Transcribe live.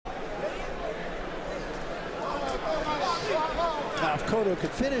Now, if Cotto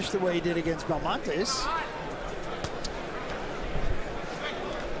could finish the way he did against Belmontes.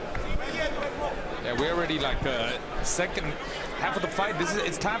 Yeah, we're already like second half of the fight.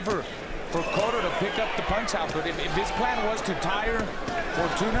 It's time for Cotto to pick up the punch out. But if his plan was to tire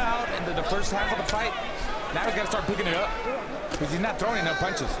Fortuna out into the first half of the fight, now he's got to start picking it up because he's not throwing enough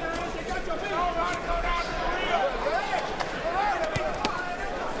punches. There's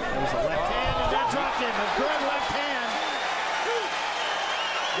a left hand, and that dropped him. A good left hand.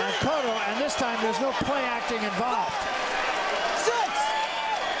 And Cotto, and this time there's no play acting involved.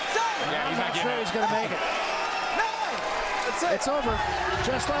 Yeah, I'm not sure he's going to make it. It's over.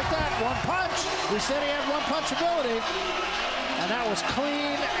 Just like that. One punch. We said he had one punch ability. And that was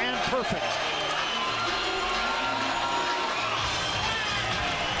clean and perfect.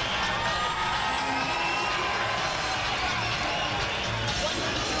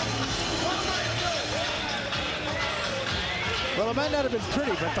 Well, it might not have been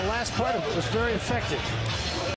pretty, but the last part of it was very effective.